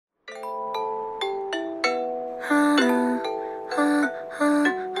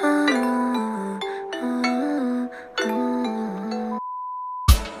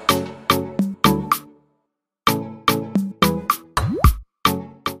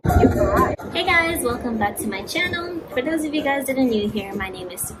Hey guys, welcome back to my channel. For those of you guys that are new here, my name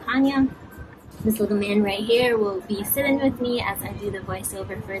is Sukanya. This little man right here will be sitting with me as I do the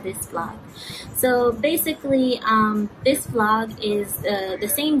voiceover for this vlog. So basically, this vlog is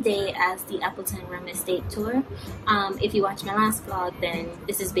the same day as the Appleton Rum Estate tour. If you watched my last vlog, then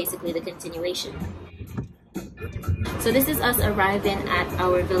this is basically the continuation. So this is us arriving at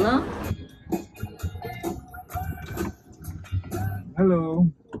our villa. Hello.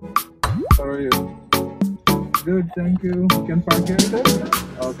 How are you? Good, thank you. You can park here?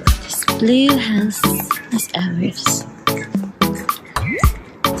 Okay. This blue house is ours.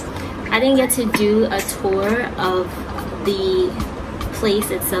 I didn't get to do a tour of the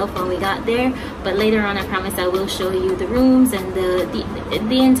place itself when we got there, but later on I promise I will show you the rooms and the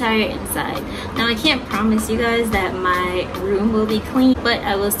entire inside. Now I can't promise you guys that my room will be clean, but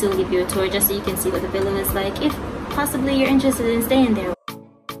I will still give you a tour just so you can see what the villa is like if possibly you're interested in staying there.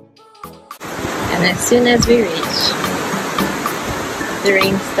 And as soon as we reach, the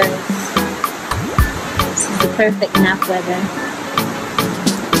rain starts. This is the perfect nap weather.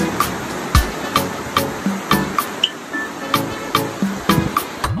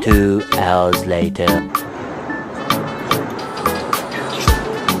 2 hours later.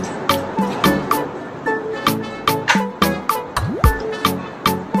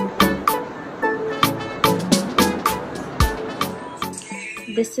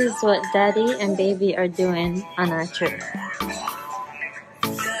 This is what Daddy and Baby are doing on our trip.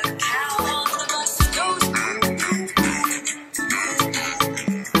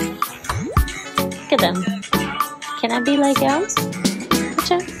 Look at them. Can I be like y'all?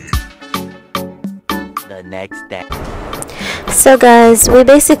 The next day. So guys, we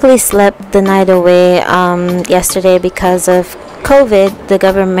basically slept the night away yesterday because of COVID. The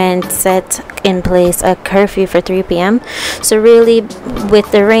government set in place a curfew for 3 p.m. So really,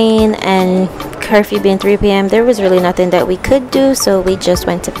 with the rain and curfew being 3 p.m., there was really nothing that we could do, so we just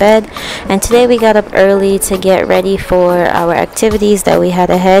went to bed. And today we got up early to get ready for our activities that we had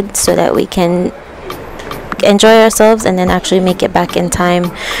ahead so that we can enjoy ourselves and then actually make it back in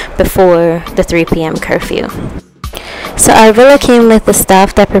time before the 3 p.m. curfew. So our villa came with the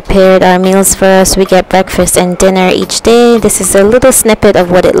staff that prepared our meals for us. We get breakfast and dinner each day. This is a little snippet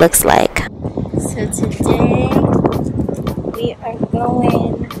of what it looks like. So today we are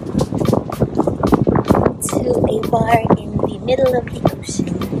going to a bar in the middle of the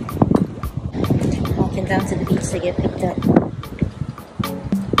ocean. Walking down to the beach to get picked up.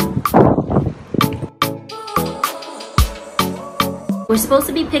 We're supposed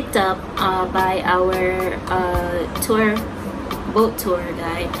to be picked up by our boat tour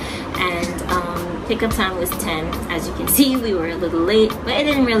guide, and pickup time was 10. As you can see, we were a little late, but it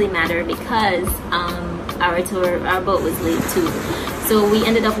didn't really matter because our boat was late too. So we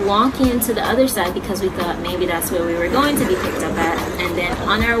ended up walking to the other side because we thought maybe that's where we were going to be picked up at. And then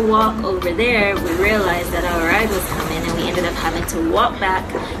on our walk over there, we realized that our ride was coming, and we ended up having to walk back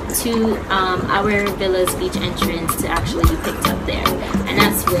to our villa's beach entrance to actually be picked up there. And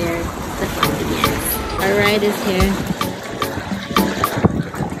that's where the fun begins. Our ride is here.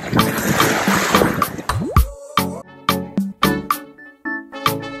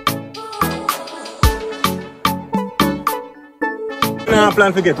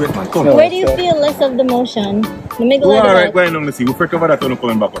 Plan to get with man. Come Where do you feel less of the motion? Let me go like alright, going on to see. We forget about that when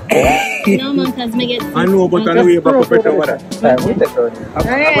coming back up. No man, cause me get I know, but on the way back up, forget about that. I'm going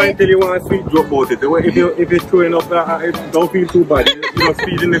to tell you one sweet drop out it. If you're throwing up, don't feel too bad. You're not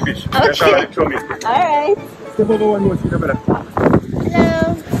feeding the fish. That's how I show me. Alright. Step over one more, see the better.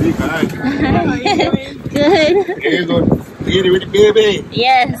 Hello. Hi. Good. Here you go. Here with the baby.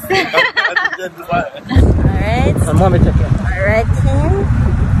 Yes. Alright. Mommy, check it. Alright, Tim.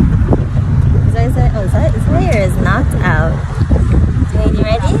 His hair is knocked out. Okay, you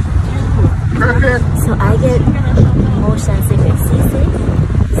ready? Perfect. So I get motion sickness, seasick.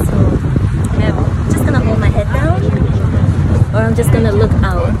 So I'm just gonna hold my head down, or I'm just gonna look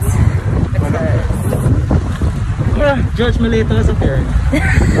out because judge me later as a parent.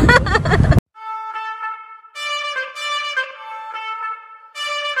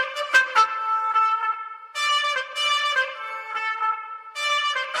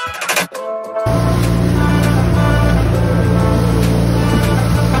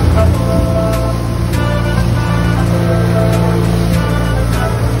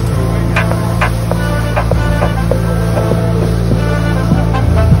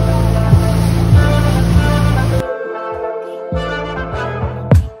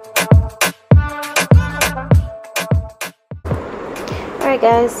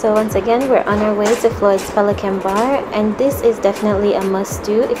 Alright guys, so once again we're on our way to Floyd's Pelican Bar, and this is definitely a must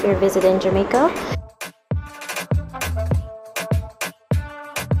do if you're visiting Jamaica.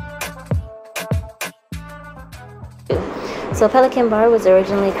 So Pelican Bar was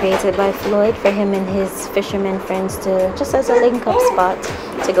originally created by Floyd for him and his fisherman friends to just as a link up spot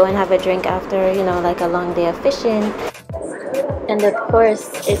to go and have a drink after, you know, like a long day of fishing. And of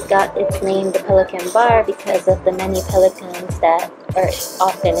course, it got its name, the Pelican Bar, because of the many pelicans that are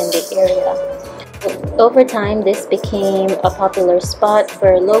often in the area. Over time, this became a popular spot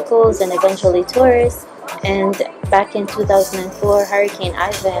for locals and eventually tourists. And back in 2004, Hurricane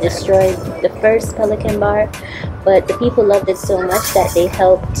Ivan destroyed the first Pelican Bar, but the people loved it so much that they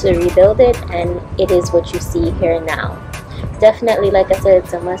helped to rebuild it, and it is what you see here now. Definitely, like I said,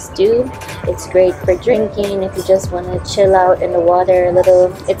 it's a must-do. It's great for drinking if you just want to chill out in the water a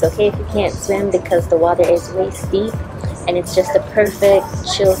little. It's okay if you can't swim because the water is waist deep, and it's just a perfect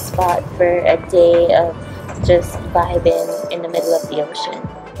chill spot for a day of just vibing in the middle of the ocean.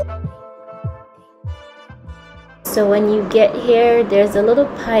 So when you get here, there's a little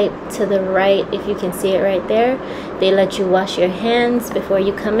pipe to the right, if you can see it right there. They let you wash your hands before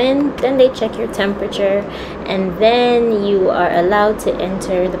you come in, then they check your temperature, and then you are allowed to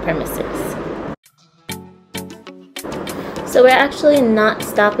enter the premises. So we're actually not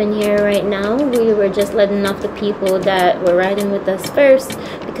stopping here right now. We were just letting off the people that were riding with us first,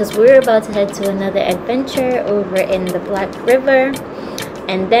 because we're about to head to another adventure over in the Black River.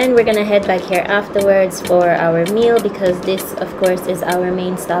 And then we're gonna head back here afterwards for our meal, because this of course is our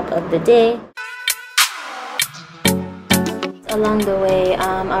main stop of the day. Along the way,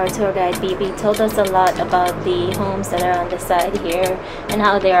 our tour guide BB told us a lot about the homes that are on the side here and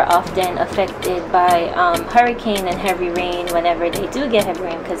how they are often affected by hurricane and heavy rain whenever they do get heavy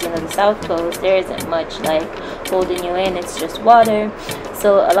rain, because you know the South Coast, there isn't much like holding you in, it's just water.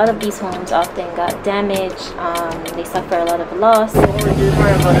 So a lot of these homes often got damaged, they suffer a lot of loss. Really?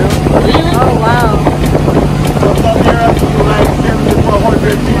 Oh wow.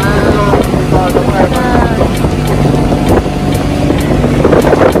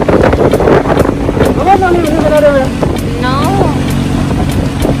 No.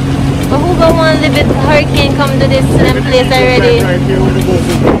 But who go want to live with hurricane come to this place already?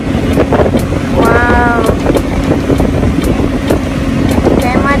 Wow. Can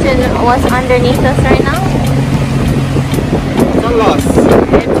you imagine what's underneath us right now? It's a loss.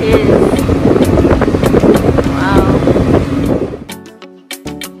 It is. Wow.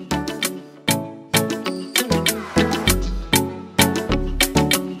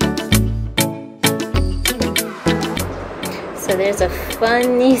 So there's a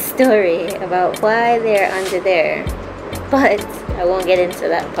funny story about why they're under there, but I won't get into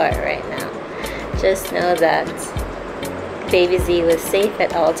that part right now. Just know that Baby Z was safe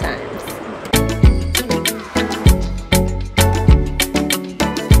at all times.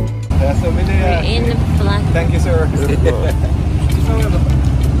 We're in the Black River. Thank you, sir.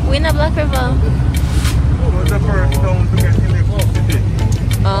 We're in the Black River. It was the first town to get in the city.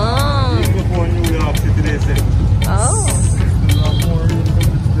 Oh. Before New York City, they said. Oh.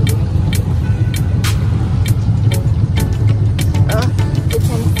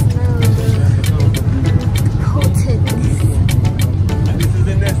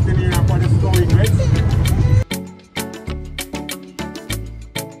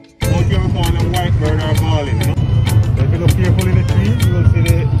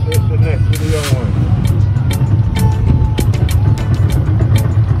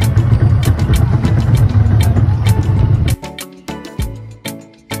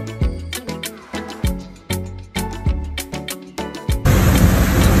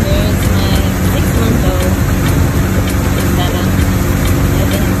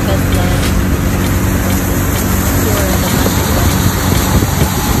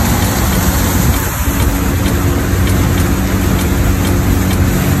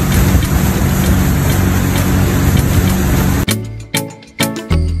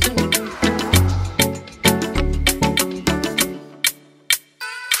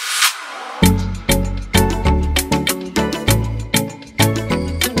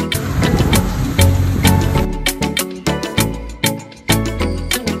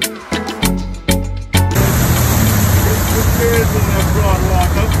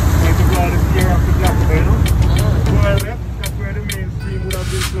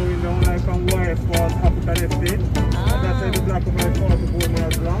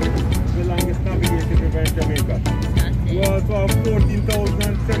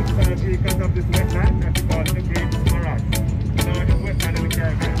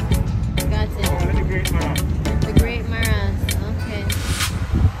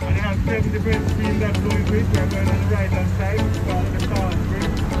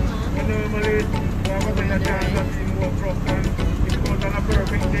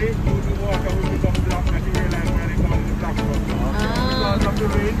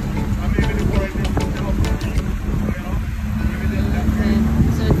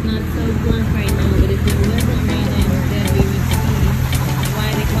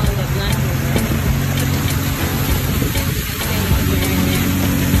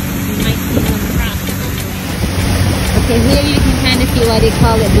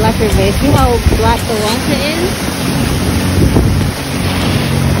 call it Black River. See how black the water is?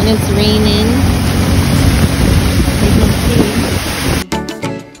 And it's raining. You can see.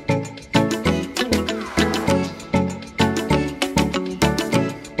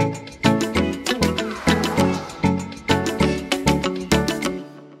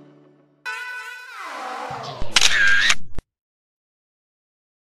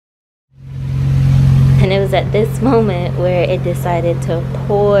 And it was at this moment where it decided to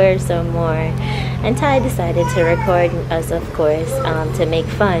pour some more. And Ty decided to record us, of course, to make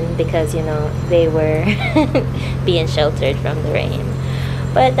fun because, you know, they were being sheltered from the rain.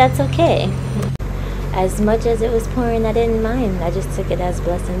 But that's okay. As much as it was pouring, I didn't mind. I just took it as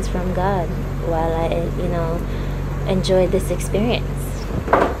blessings from God while I, you know, enjoyed this experience.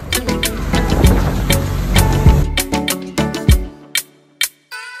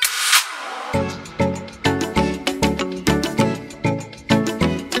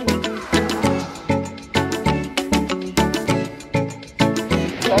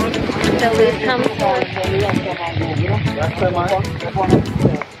 So we've come for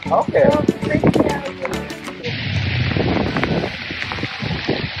Okay.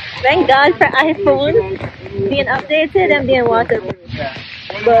 Thank God for iPhone being updated and being waterproof.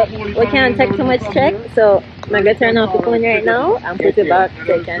 But we can't take too much check, so I'm gonna turn off the phone right now and put it back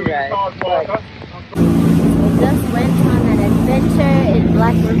so you can drive. We just went on an adventure in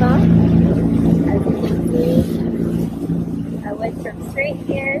Black River. As you can see, I went from straight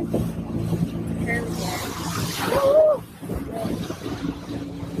here to curve here. Woo!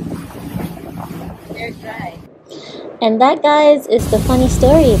 They're dry. And that, guys, is the funny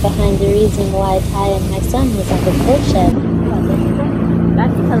story behind the reason why Ty and my son was on the boat shed.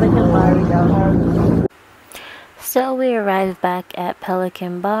 Back to Pelican Bar we go. So we arrived back at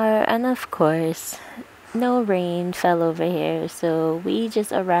Pelican Bar, and of course, no rain fell over here. So we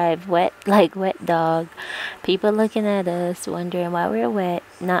just arrived wet like wet dog. People looking at us, wondering why we're wet,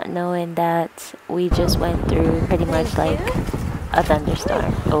 not knowing that we just went through pretty much like a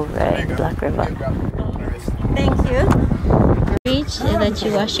thunderstorm over in Black River. Thank you. Beach, they let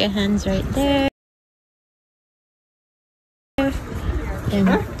you wash your hands right there. And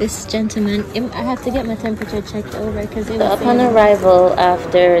this gentleman, I have to get my temperature checked over because it was upon arrival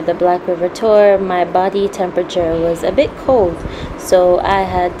after the Black River tour, my body temperature was a bit cold, so I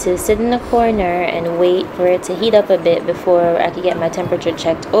had to sit in the corner and wait for it to heat up a bit before I could get my temperature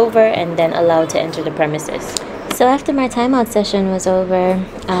checked over and then allowed to enter the premises. So after my timeout session was over,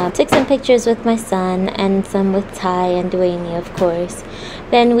 took some pictures with my son and some with Ty and Dwayne, of course.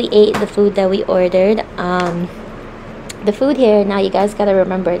 Then we ate the food that we ordered. The food here, now you guys gotta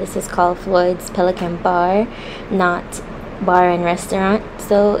remember, this is called Floyd's Pelican Bar, not bar and restaurant.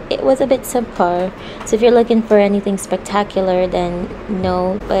 So it was a bit subpar. So if you're looking for anything spectacular, then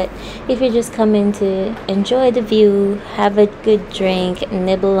no. But if you're just coming to enjoy the view, have a good drink,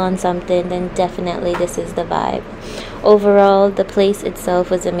 nibble on something, then definitely this is the vibe. Overall, the place itself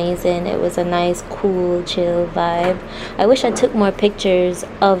was amazing. It was a nice, cool, chill vibe. I wish I took more pictures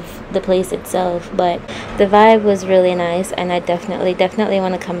of the place itself, but the vibe was really nice, and I definitely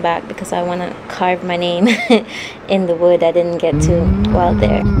want to come back because I want to carve my name in the wood I didn't get to while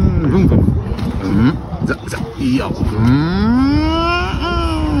there.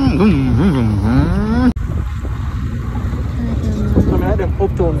 I had them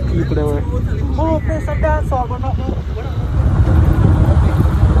uptown people that were, oh, play some dance song, but not. Bye,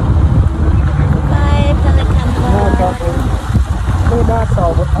 Pelican Bar. Play dance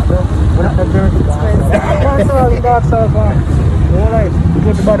song, but we're not the dirty dance song. Dance song, alright, the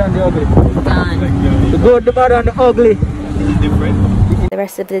good, the bad, and the ugly. The good, the bad, and the ugly. The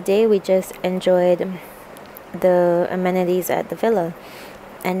rest of the day, we just enjoyed the amenities at the villa.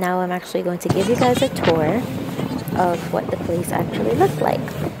 And now I'm actually going to give you guys a tour of what the place actually looked like.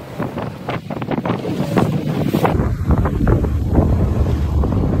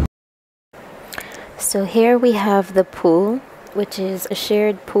 So here we have the pool, which is a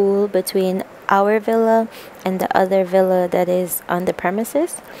shared pool between our villa and the other villa that is on the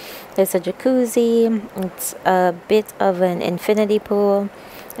premises. There's a jacuzzi, it's a bit of an infinity pool,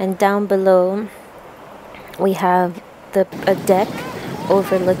 and down below we have a deck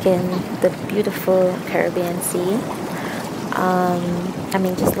overlooking the beautiful Caribbean Sea. I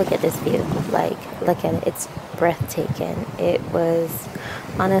mean, just look at this view. Like, look at it. It's breathtaking. It was,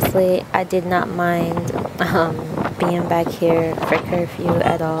 honestly, I did not mind being back here for curfew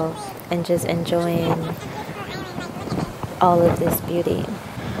at all and just enjoying all of this beauty.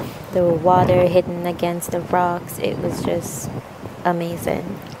 The water hidden against the rocks, it was just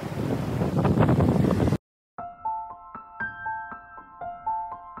amazing.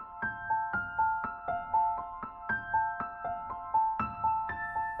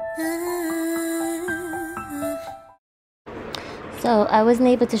 So I wasn't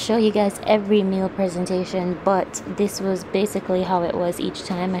able to show you guys every meal presentation, but this was basically how it was each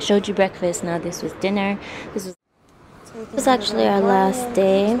time. I showed you breakfast, now this was dinner. This was actually our last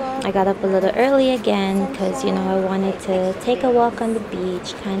day. I got up a little early again because, you know, I wanted to take a walk on the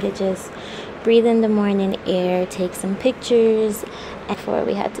beach, kind of just breathe in the morning air, take some pictures before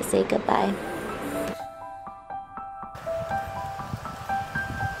we had to say goodbye.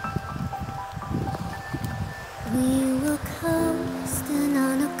 We were coasting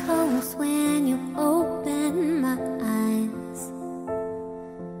on a coast when you opened my eyes.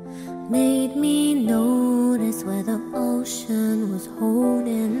 Made me notice where the ocean was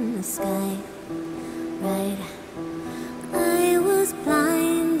holding the sky. Right, I was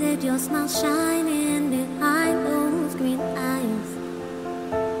blinded, your smile shining behind those green eyes.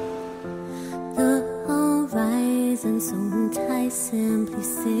 The horizon so enticing,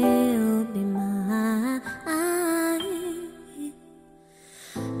 please still be mine.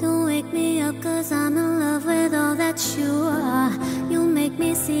 Don't wake me up, 'cause I'm in love with all that you are. You make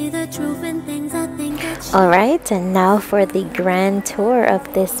me see the truth in things I think that you. Alright, and now for the grand tour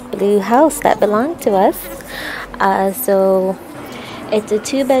of this blue house that belonged to us. So it's a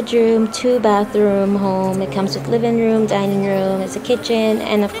 2-bedroom, 2-bathroom home. It comes with living room, dining room, it's a kitchen,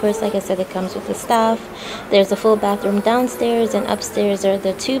 and of course, like I said, it comes with the staff. There's a full bathroom downstairs, and upstairs are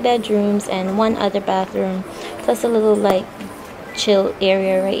the 2 bedrooms and 1 other bathroom, plus a little like chill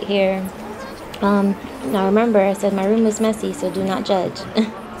area right here. Now remember, I said my room was messy, so do not judge.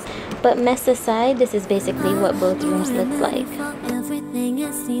 But mess aside, this is basically what both rooms look like. Everything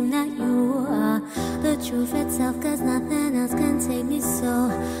it seemed that you are the truth itself, 'cause nothing else can take me so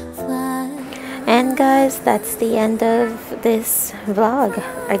far. And guys, that's the end of this vlog.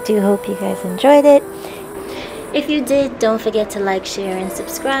 I do hope you guys enjoyed it. If you did, don't forget to like, share, and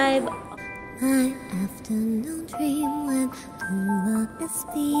subscribe. My afternoon dream when the world is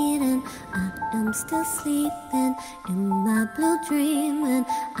speeding, I am still sleeping in my blue dream, and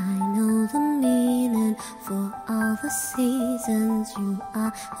I know the meaning for all the seasons. You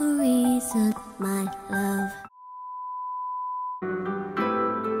are the reason, my love.